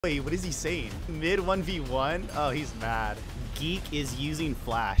Wait, what is he saying? Mid 1v1? Oh, he's mad. Geek is using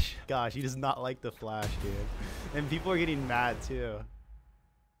flash. Gosh, he does not like the flash, dude. And people are getting mad too.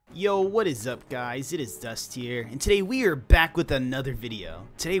 Yo, what is up, guys? It is Dust here, and today we are back with another video.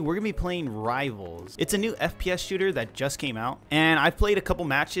 Today we're gonna be playing Rivals. It's a new FPS shooter that just came out, and I've played a couple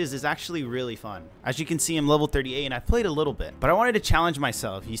matches. It's actually really fun. As you can see, I'm level 38, and I've played a little bit, but I wanted to challenge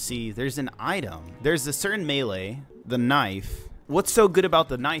myself. You see, there's an item. There's a certain melee, the knife. What's so good about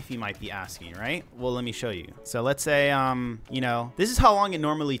the knife, you might be asking, right? Well, let me show you. So let's say, you know, this is how long it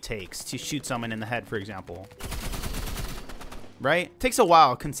normally takes to shoot someone in the head, for example. Right? Takes a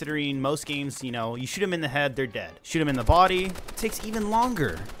while, considering most games, you know, you shoot them in the head, they're dead. Shoot them in the body, it takes even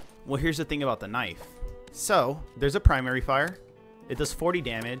longer. Well, here's the thing about the knife. So, there's a primary fire. It does 40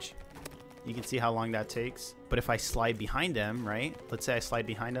 damage. You can see how long that takes. But if I slide behind them, right? Let's say I slide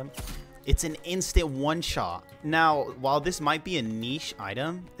behind them. It's an instant one-shot. Now, while this might be a niche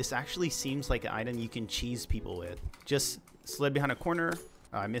item, this actually seems like an item you can cheese people with. Just slid behind a corner.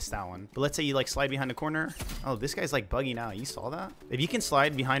 Oh, I missed that one. But let's say you like slide behind a corner. Oh, this guy's like bugging out. You saw that? If you can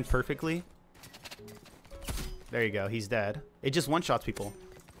slide behind perfectly. There you go. He's dead. It just one-shots people.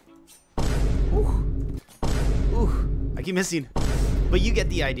 Ooh. Ooh. I keep missing. But you get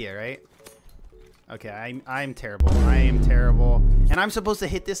the idea, right? Okay, I'm terrible. I am terrible. And I'm supposed to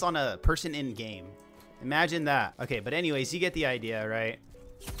hit this on a person in game. Imagine that. Okay, but anyways, you get the idea, right?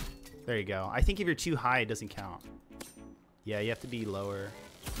 There you go. I think if you're too high, it doesn't count. Yeah, you have to be lower.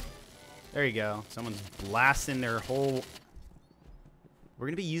 There you go. Someone's blasting their whole... We're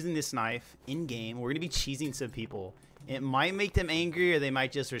going to be using this knife in-game. We're going to be cheesing some people. It might make them angry or they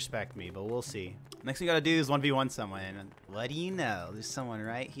might just respect me, but we'll see. Next thing we got to do is 1v1 someone. What do you know? There's someone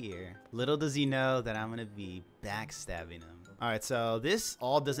right here. Little does he know that I'm going to be backstabbing him. Alright, so this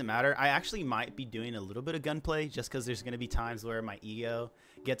all doesn't matter. I actually might be doing a little bit of gunplay just because there's going to be times where my ego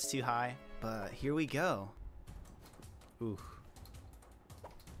gets too high. But here we go. Ooh.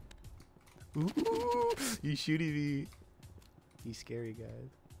 Ooh, he's shooting me. He's scary, guys.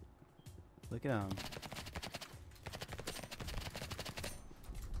 Look at him.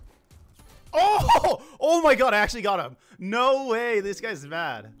 Oh! Oh my god, I actually got him. No way, this guy's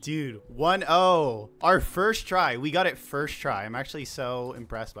mad. Dude, 1-0. Our first try. We got it first try. I'm actually so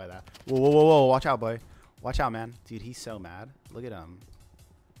impressed by that. Whoa, whoa, whoa, whoa. Watch out, boy. Watch out, man. Dude, he's so mad. Look at him.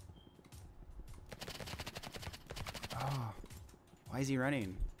 Oh. Why is he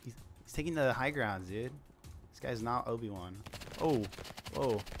running? He's taking the high ground, dude. This guy's not Obi-Wan. Oh.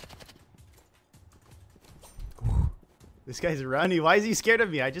 Whoa. This guy's running. Why is he scared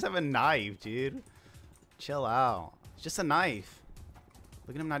of me? I just have a knife, dude. Chill out. It's just a knife.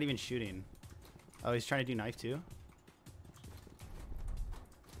 Look at him not even shooting. Oh, he's trying to do knife too?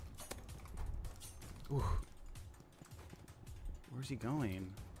 Ooh. Where's he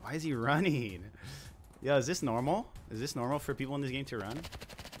going? Why is he running? Yo, is this normal? Is this normal for people in this game to run?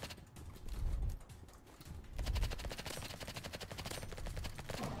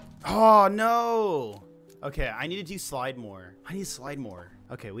 Oh, no. Okay, I need to do slide more. I need to slide more.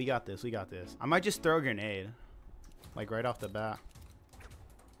 Okay, we got this. We got this. I might just throw a grenade. Like right off the bat.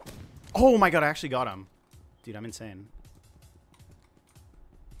 Oh my god, I actually got him. Dude, I'm insane.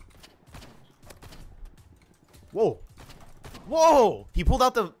 Whoa. Whoa. He pulled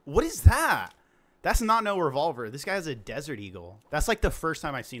out the... What is that? That's not no revolver. This guy has a Desert Eagle. That's like the first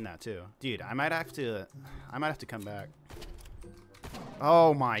time I've seen that too. Dude, I might have to come back.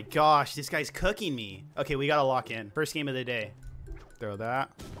 Oh my gosh, this guy's cooking me. Okay, we gotta lock in. First game of the day. Throw that.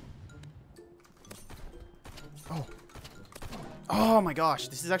 Oh. Oh my gosh,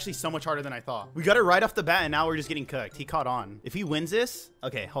 this is actually so much harder than I thought. We got it right off the bat and now we're just getting cooked. He caught on. If he wins this,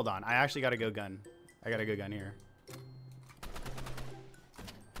 okay, hold on. I actually gotta go gun. I gotta go gun here.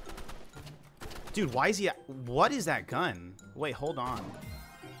 Dude, why is he... What is that gun? Wait, hold on.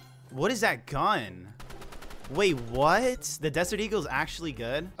 What is that gun? Wait, what? The Desert Eagle is actually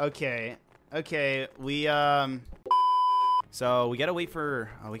good? Okay. Okay, we, So, we gotta wait for...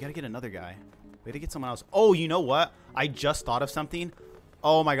 Oh, we gotta get another guy. We gotta get someone else. Oh, you know what? I just thought of something.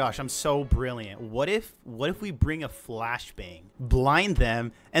 Oh my gosh, I'm so brilliant. What if we bring a flashbang, blind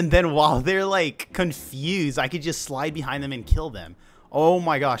them, and then while they're, like, confused, I could just slide behind them and kill them? Oh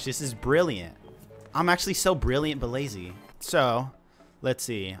my gosh, this is brilliant. I'm actually so brilliant but lazy. So, let's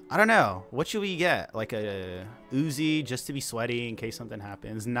see. I don't know. What should we get? Like a Uzi just to be sweaty in case something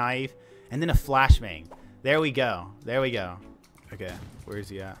happens. Knife. And then a flashbang. There we go. There we go. Okay. Where is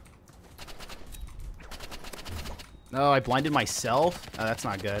he at? No, I blinded myself? Oh, that's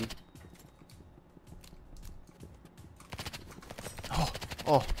not good. Oh.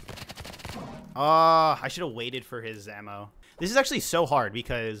 Oh. I should have waited for his ammo. This is actually so hard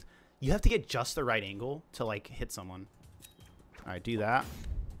because you have to get just the right angle to like hit someone. All right, do that.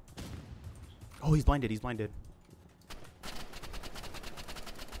 Oh, he's blinded. He's blinded.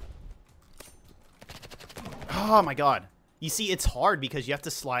 Oh my God. You see, it's hard because you have to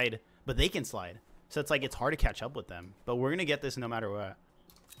slide, but they can slide. So it's like, it's hard to catch up with them, but we're going to get this no matter what.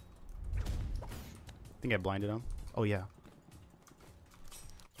 I think I blinded him. Oh yeah.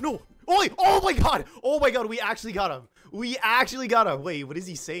 No. Oh my God. Oh my God. We actually got him. We actually got him. Wait, what is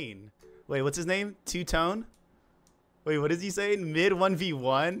he saying? Wait, what's his name? Two-tone? Wait, what is he saying? Mid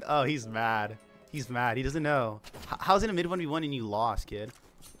 1v1? Oh, he's mad. He's mad. He doesn't know. How's it a mid 1v1 and you lost, kid?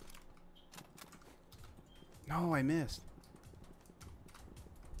 No, I missed.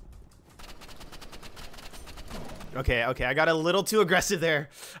 Okay, okay. I got a little too aggressive there.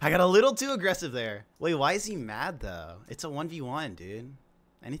 Wait, why is he mad, though? It's a 1v1, dude.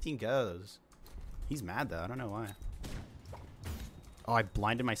 Anything goes. He's mad, though. I don't know why. Oh, I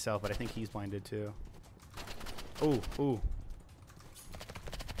blinded myself, but I think he's blinded, too. Oh, ooh.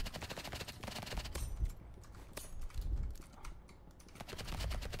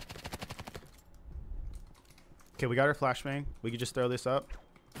 Okay, we got our flashbang. We could just throw this up.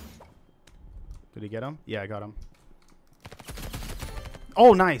 Did he get him? Yeah, I got him.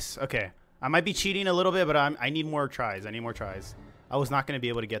 Oh, nice. Okay. I might be cheating a little bit, but I need more tries. I was not going to be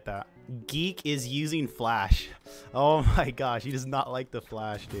able to get that. Geek is using flash. Oh my gosh. He does not like the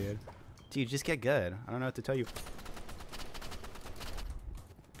flash, dude. Dude, just get good. I don't know what to tell you.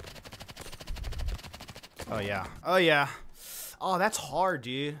 Oh, yeah. Oh, yeah. Oh, that's hard,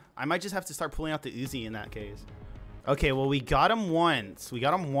 dude. I might just have to start pulling out the Uzi in that case. Okay, well, we got him once.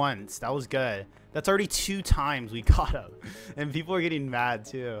 That was good. That's already 2 times we got him. And people are getting mad,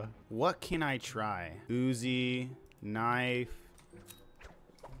 too. What can I try? Uzi, knife.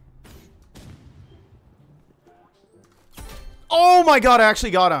 Oh, my God. I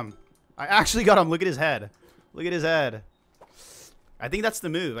actually got him. Look at his head. I think that's the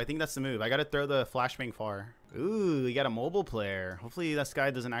move. I got to throw the flashbang far. Ooh, we got a mobile player. Hopefully this guy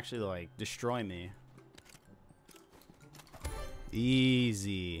doesn't actually, like, destroy me.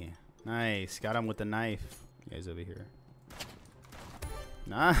 Easy. Nice. Got him with the knife. You guys over here.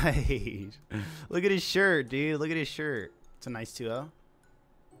 Nice. Look at his shirt, dude. It's a nice 2-0.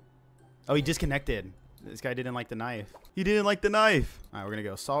 Oh, he disconnected. This guy didn't like the knife. All right, we're going to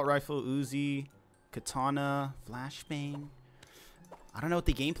go assault rifle, Uzi, katana, flashbang. I don't know what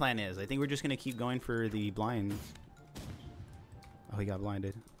the game plan is. I think we're just going to keep going for the blinds. Oh, he got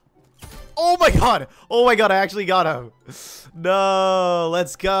blinded. Oh my God. I actually got him. No,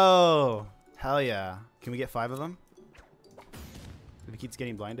 let's go. Hell yeah. Can we get 5 of them? If he keeps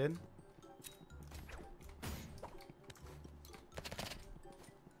getting blinded.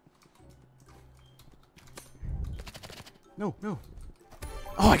 No.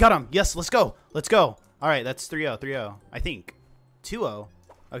 Oh, I got him. Yes, let's go. All right, that's 3-0. I think. 2-0.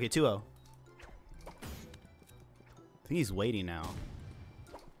 Okay, 2-0. I think he's waiting now.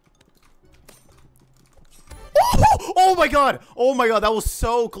 Oh my God. That was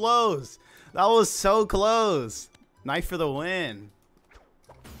so close. Knife for the win.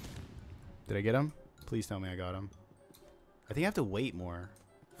 Did I get him? Please tell me I got him. I think I have to wait more.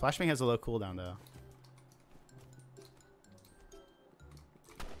 Flashbang has a low cooldown, though.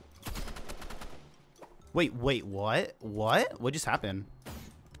 Wait, what? What just happened?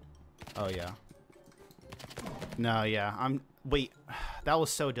 Oh, yeah. No, yeah. Wait, that was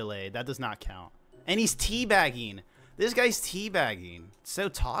so delayed. That does not count. And he's teabagging. This guy's teabagging. It's so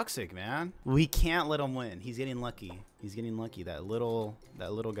toxic, man. We can't let him win. He's getting lucky. That little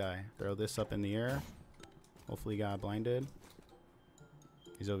guy. Throw this up in the air. Hopefully he got blinded.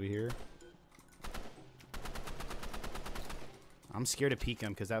 He's over here. I'm scared to peek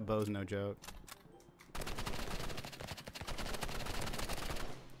him because that bow's no joke.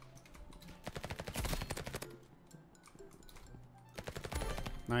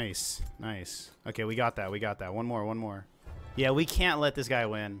 Nice. Okay, we got that. One more. Yeah, we can't let this guy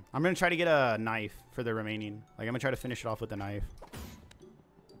win. I'm going to try to get a knife for the remaining. Like, I'm going to try to finish it off with a knife.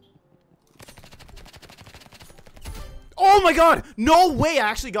 Oh my God. No way. I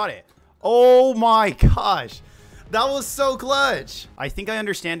actually got it. Oh my gosh. That was so clutch. I think I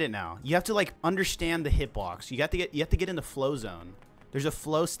understand it now. You have to, like, understand the hitbox. You have to get in the flow zone. There's a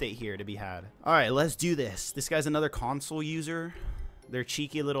flow state here to be had. All right, let's do this. This guy's another console user. Their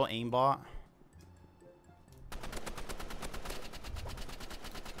cheeky little aimbot.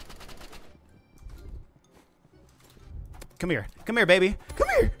 Come here, baby. Come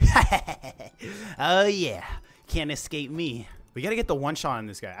here. Oh, yeah. Can't escape me. We got to get the one shot on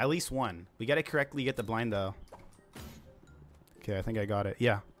this guy. At least one. We got to correctly get the blind, though. Okay, I think I got it.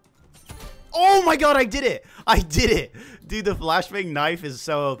 Yeah. Oh my god, I did it! I did it! Dude, the flashbang knife is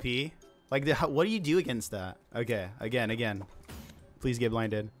so OP. Like, what do you do against that? Okay, again. Please get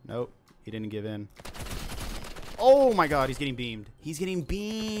blinded. Nope, he didn't give in. Oh my god, he's getting beamed. He's getting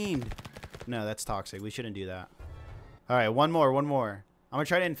beamed. No, that's toxic. We shouldn't do that. All right, one more. I'm gonna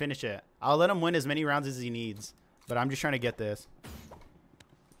try to finish it. I'll let him win as many rounds as he needs, but I'm just trying to get this.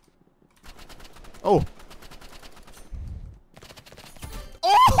 Oh.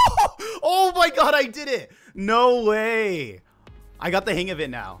 Oh my god, I did it! No way! I got the hang of it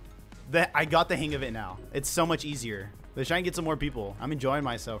now. It's so much easier. Let's try and get some more people. I'm enjoying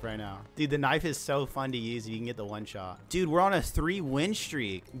myself right now. Dude, the knife is so fun to use. You can get the one shot. Dude, we're on a 3-win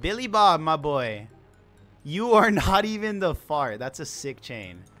streak. Billy Bob, my boy. You are not even the fart. That's a sick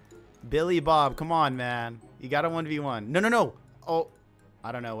chain. Billy Bob, come on, man. You got a 1v1. No. Oh,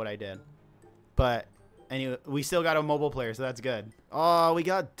 I don't know what I did. But anyway, we still got a mobile player, so that's good. Oh, we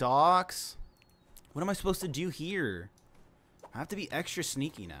got Docs. What am I supposed to do here? I have to be extra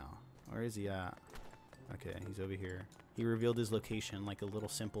sneaky now. Where is he at? Okay, he's over here. He revealed his location like a little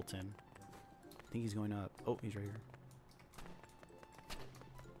simpleton. I think he's going up. Oh, he's right here.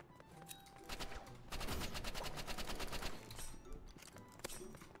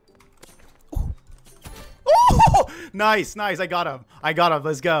 Oh! Oh! Nice. I got him.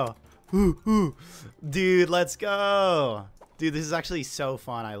 Let's go. Dude, let's go. Dude, this is actually so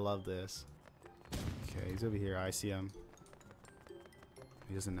fun. I love this. Okay, he's over here. I see him.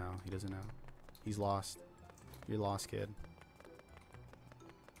 He doesn't know. He's lost. You're lost, kid.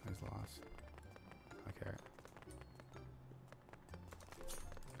 He's lost. Okay.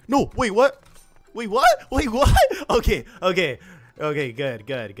 No, wait, what? Wait, what? Okay,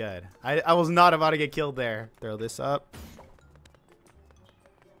 good. I was not about to get killed there. Throw this up.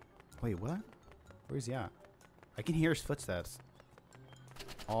 Wait, what? Where's he at? I can hear his footsteps.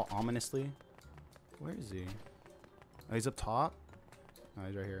 All ominously. Where is he? Oh, he's up top? Oh,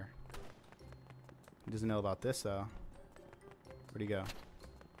 he's right here. He doesn't know about this, though. Where'd he go?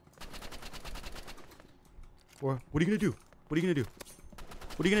 Or, what are you gonna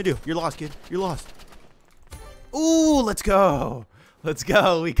do? You're lost, kid. You're lost. Ooh, let's go.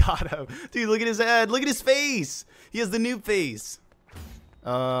 We got him. Dude, look at his head. Look at his face. He has the noob face.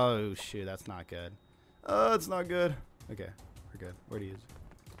 Oh, shoot. That's not good. Oh, it's not good. Okay, we're good. Where'd he is?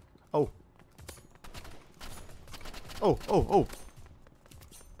 Oh. Oh.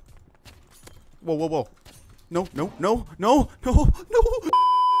 Whoa. No.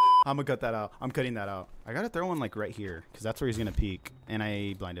 I'm gonna cut that out. I'm cutting that out. I gotta throw one like right here because that's where he's gonna peek. And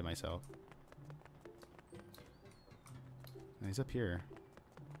I blinded myself. He's up here.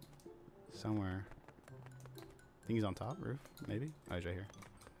 Somewhere. I think he's on top roof, maybe. Oh, he's right here.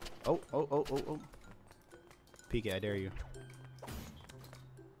 Oh. Peek it, I dare you.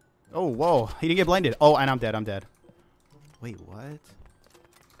 Oh, whoa. He didn't get blinded. Oh, and I'm dead. Wait, what?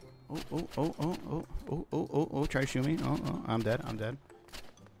 Oh, try to shoot me. Oh, I'm dead.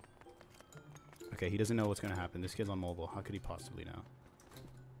 Okay, he doesn't know what's gonna happen. This kid's on mobile. How could he possibly know?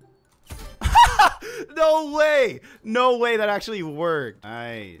 No way that actually worked.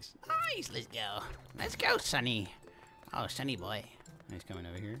 Nice, let's go, Sonny. Oh, Sonny boy. He's coming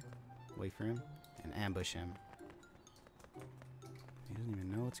over here. Wait for him and ambush him. He doesn't even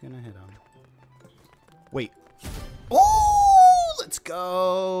know what's gonna hit him. Wait. Oh, let's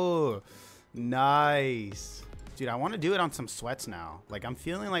go. Nice. Dude, I want to do it on some sweats now. Like, I'm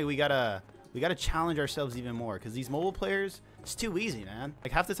feeling like we gotta challenge ourselves even more because these mobile players, it's too easy, man.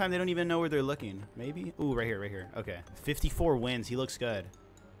 Like, half the time they don't even know where they're looking. Maybe. Ooh, right here. Okay. 54 wins. He looks good.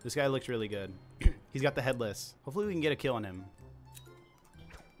 This guy looks really good. He's got the headless. Hopefully we can get a kill on him.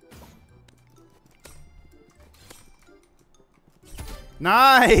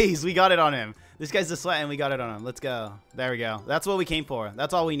 Nice. We got it on him. This guy's the sweat and we got it on him. Let's go. There we go. That's what we came for.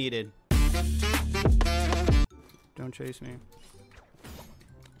 That's all we needed. Don't chase me.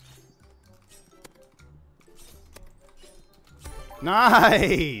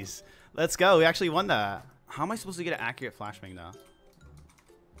 Nice. Let's go. We actually won that. How am I supposed to get an accurate flashbang though?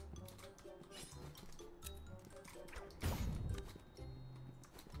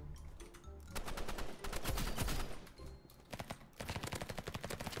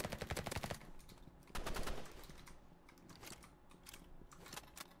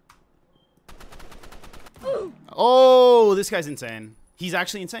 Oh, this guy's insane. He's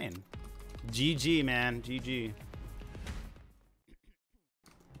actually insane. GG, man. GG.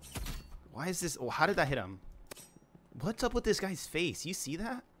 Why is this? Oh, how did that hit him? What's up with this guy's face? You see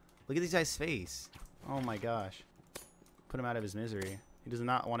that? Look at this guy's face. Oh my gosh. Put him out of his misery. He does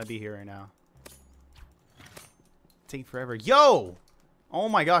not want to be here right now. taking forever. Yo! Oh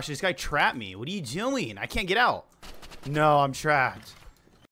my gosh, this guy trapped me. What are you doing? I can't get out. No, I'm trapped.